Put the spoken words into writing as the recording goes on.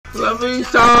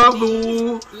Lamisan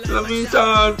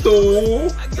tu.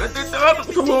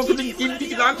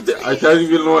 I can't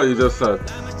even know what you just said.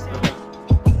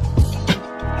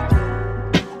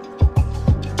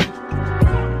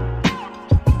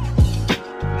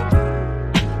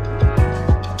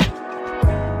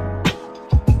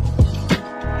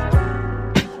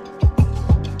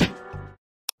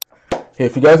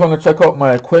 If you guys want to check out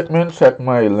my equipment, check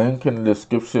my link in the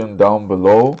description down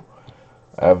below.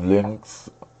 I have links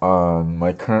on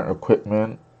my current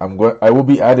equipment. I will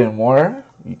be adding more.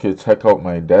 You can check out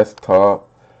my desktop,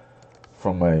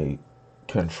 from my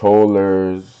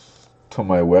controllers to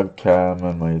my webcam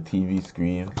and my TV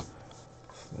screen,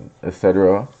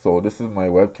 etc. So this is my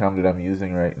webcam that I'm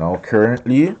using right now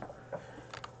currently.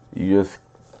 You just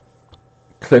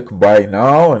click buy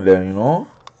now, and then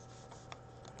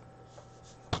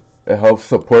it helps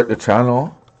support the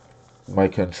channel. My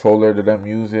controller that I'm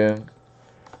using,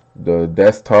 the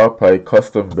desktop I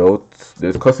custom built.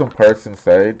 There's custom parts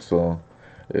inside, so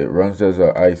it runs as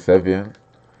a i7.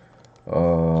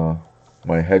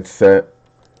 My headset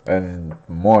and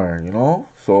more,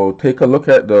 So take a look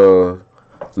at the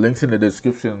links in the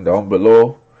description down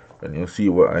below, and you'll see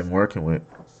what I'm working with.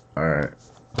 Alright.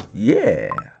 Yeah.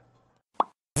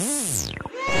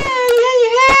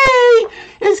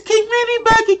 It's King Mainey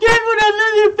back again with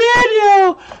another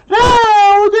video.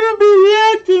 Now we're gonna be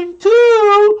reacting to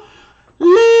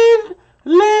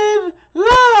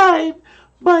Lain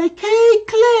by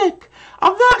K-CLIQUE.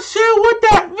 I'm not sure what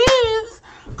that means.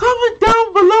 Comment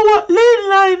down below what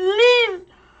Lain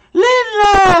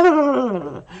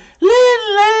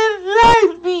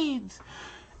means.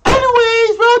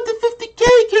 Anyways, road to 50K,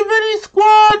 community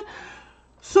squad.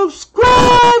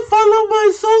 Subscribe, follow my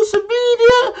social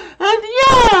media, and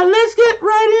yeah, let's get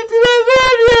right into the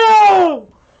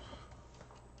video!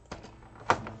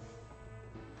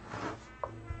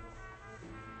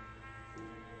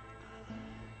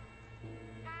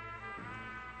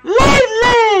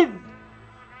 Lain!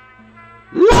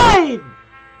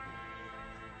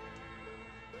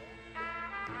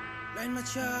 Lain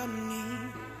macam ni,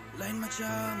 lain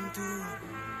macam tu.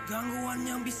 Gangguan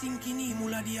yang bising kini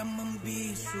mula diam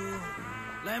membisu.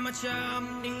 Lain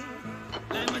macam ni,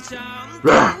 lain macam tu.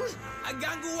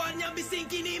 Gangguan yang bising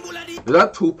kini mula diam. Is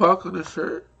that Tupac on his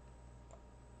shirt?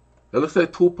 That looks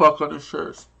like Tupac on his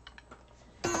shirt.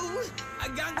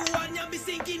 Gangguan yang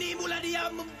bising kini mula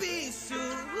diam membisu.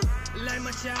 Lain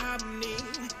macam ni,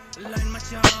 lain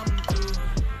macam tu.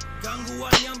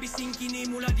 Gangguan yang bising kini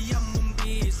mula diam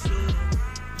membisu.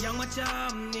 Yang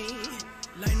macam ni,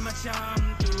 lain macam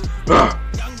tu.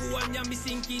 Gangguan yang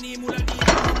bising kini mula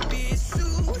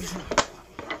dibisu.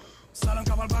 Salam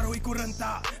kapal baru ikut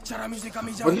rentak. Cara muzik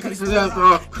kami jauh kali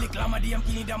klik lama diam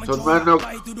kini dah mencorak.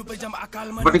 Itu dua pejam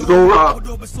akal mencorak.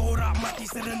 Bodoh bersorak mati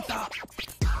serentak.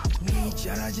 Ni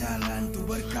cara jalan tu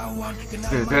berkawan.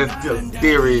 Kenal mana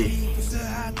theory.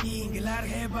 Sehati gelar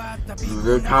hebat tapi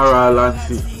cara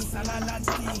lansi. Salah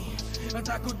lansi.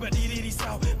 Takut berdiri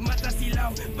risau, mata silau,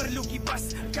 perlu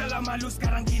kipas. Kalau malu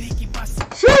sekarang kiri kipas.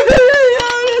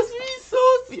 That's me so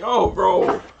yo,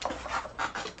 bro.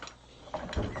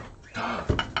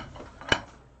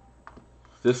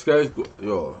 This guy's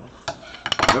yo.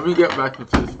 Let me get back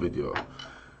into this video.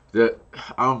 That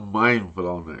I'm mindful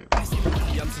all night.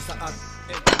 Diam sesaat,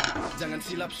 jangan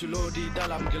silap suluh di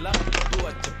dalam gelap.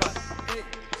 Buat cepat,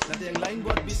 nanti yang lain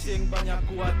buat bising banyak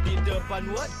kuat di depan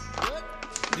what?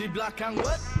 Di belakang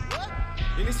what?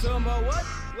 Ini semua what?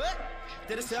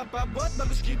 Tidak siapa buat,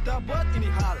 bagus kita buat ini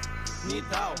hal. Ni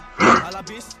tahu, hal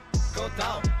habis kau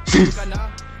tahu. Bukan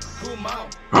aku mau,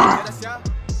 tidak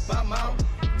siapa mau.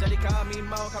 Jadi kami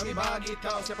mau, kami bagi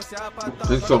tahu siapa-siapa tahu.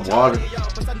 Drink some water.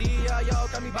 Pesan dia,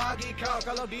 kami bagi kau.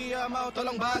 Kalau dia mau,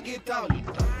 tolong bagi tahu.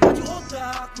 Maju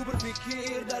otak, ku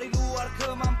berpikir dari luar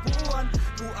kemampuan.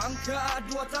 Ku angkat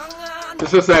dua tangan.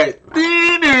 It's just like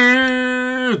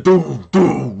yo,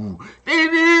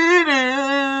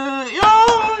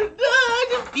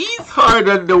 the beat's hard,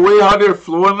 and the way how they're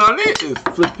flowing on it is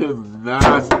flipping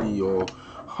nasty, yo.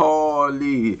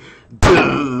 Holy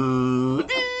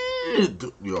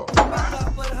yo.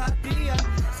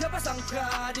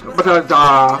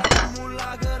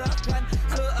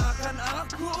 Seakan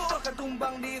aku akan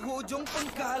tumbang di hujung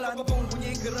pengkalan.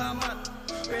 Bunyi geramat,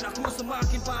 penaku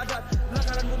semakin padat.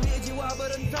 Lakaran bumi jiwa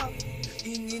berentak,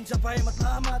 ingin capai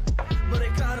matlamat.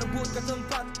 Mereka rebut ke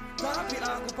tempat, tapi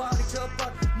aku paling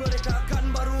cepat. Mereka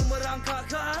akan baru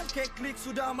merangkakkan. K-CLIQUE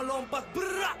sudah melompat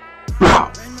berat.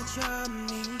 Lain macam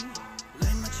ni,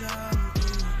 lain macam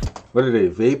tu. What are they,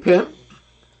 vaping?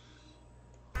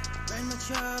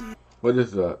 What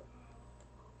is that?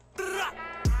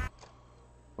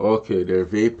 Okay, they're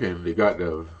vaping. They got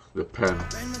the pen.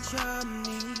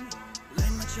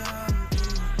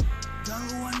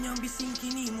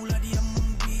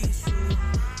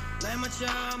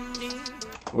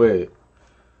 Wait,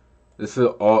 this is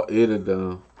all 8 of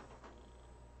them.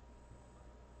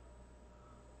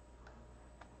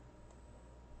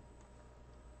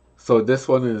 So this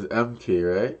one is MK,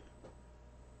 right?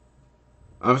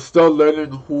 I'm still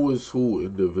learning who is who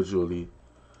individually.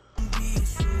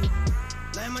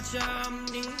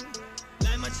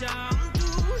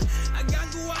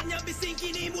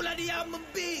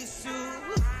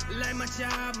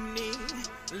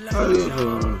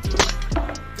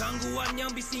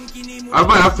 I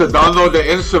might have to download the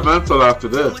instrumental after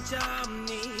this.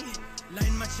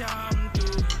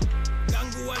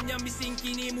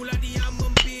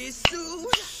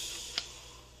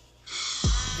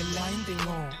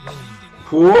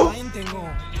 Who?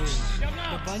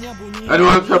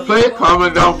 Anyone can play?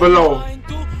 Comment down below.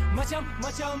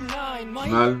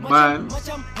 Man.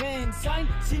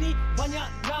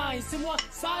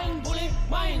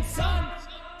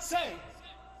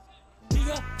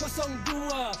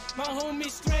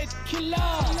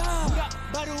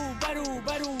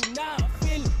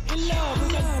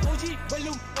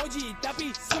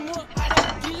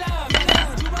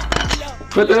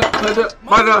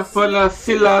 Pada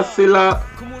sila.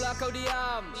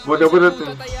 Bodoh tu.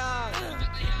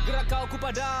 Gerak kau ku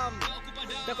padam,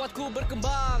 dakwatku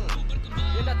berkembang,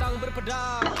 yang datang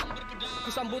berpedang, ku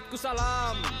sambut ku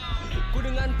salam, ku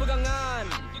dengan pegangan,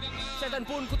 setan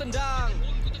pun ku tendang.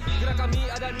 Gerak kami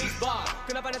ada nisbah,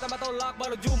 kenapa anda tambah tolak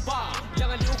baru jumpa?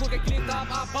 Jangan diukur kayak kitab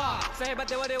apa, sehebat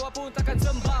dewa-dewa pun takkan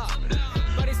sembah.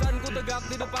 Barisanku tegak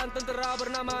di depan tentera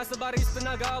bernama sebaris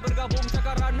tenaga bergabung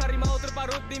cakaran harimau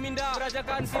terparut di minda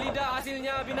merajakan si lidah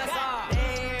hasilnya binasa.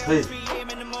 Hey. 3 AM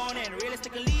in the morning,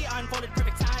 realistically unfolded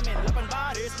perfect timing. 8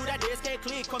 baris, kuda dis,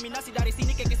 K-CLIQUE, kombinasi dari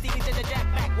sini ke sini saja jack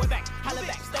back, way back, holla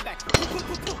back, step back.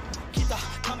 Kita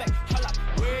come back, holla,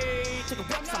 way take a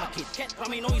break sama kid, cat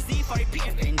ramai noisy, for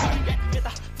PF enjoy that.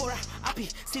 Metafora,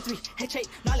 api, C3, H8,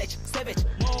 knowledge, savage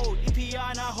mode,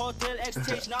 Ipiana, hotel,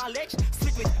 exchange knowledge,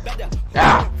 street with better.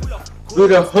 Do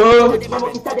the hood.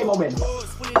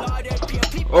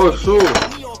 Oh, so.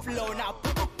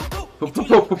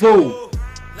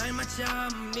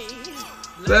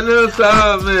 Let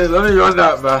me run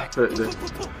that back quickly.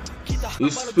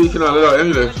 He's speaking a little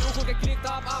English.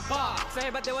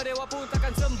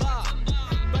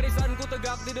 Barisanku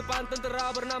tegak di depan tentera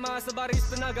bernama sebaris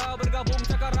tenaga bergabung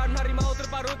cakaran harimau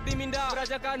terparut di minda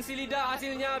merajakan si lidah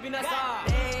hasilnya binasa.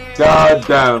 God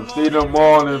damn, see in the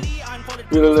morning.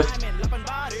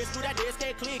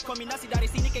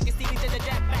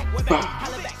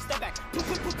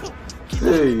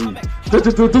 Hey.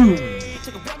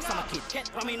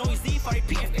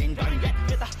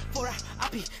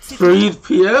 Freed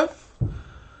PF?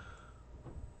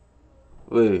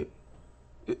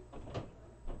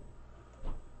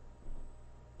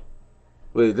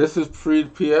 Wait, this is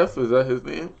Freed PF? Is that his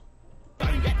name?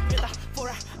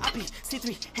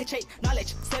 C3, H8,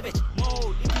 knowledge, savage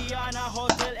mode, Indiana,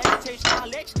 hotel, exchange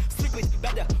knowledge, street with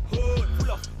better hood,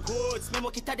 full of goods,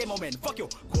 memo kita de moment, fuck you,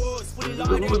 goods, fully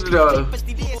loaded,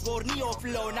 pasti dia Borneo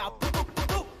flow, now,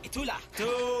 itulah,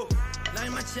 tuh,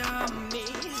 lain macam ni,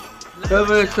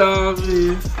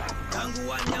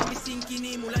 gangguan yang bising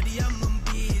kini mula dia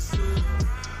membisu,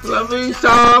 Lami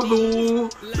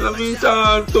Sabu,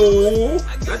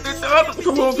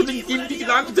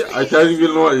 I can't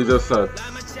even know what he just said.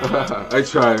 I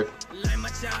tried.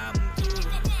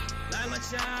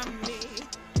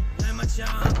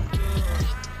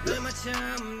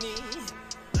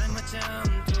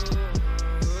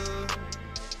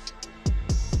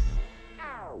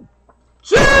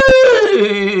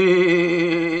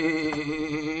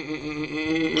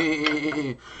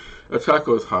 The track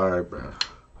was hard, bro.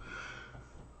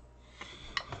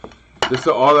 This is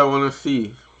all I want to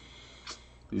see.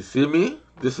 You see me?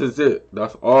 This is it.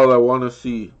 That's all I want to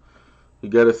see. You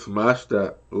gotta smash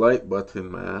that like button,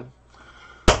 man.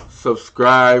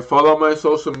 Subscribe, follow my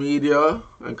social media,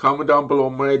 and comment down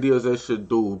below my ideas I should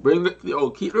do.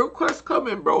 Keep the requests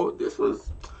coming, bro. This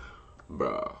was,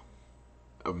 bro,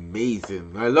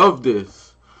 amazing. I love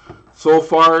this. So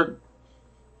far,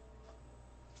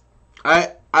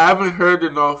 I haven't heard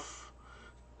enough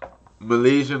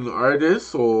Malaysian artists,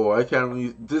 so I can't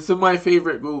really. This is my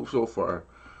favorite group so far.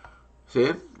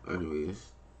 See?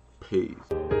 Anyways, peace.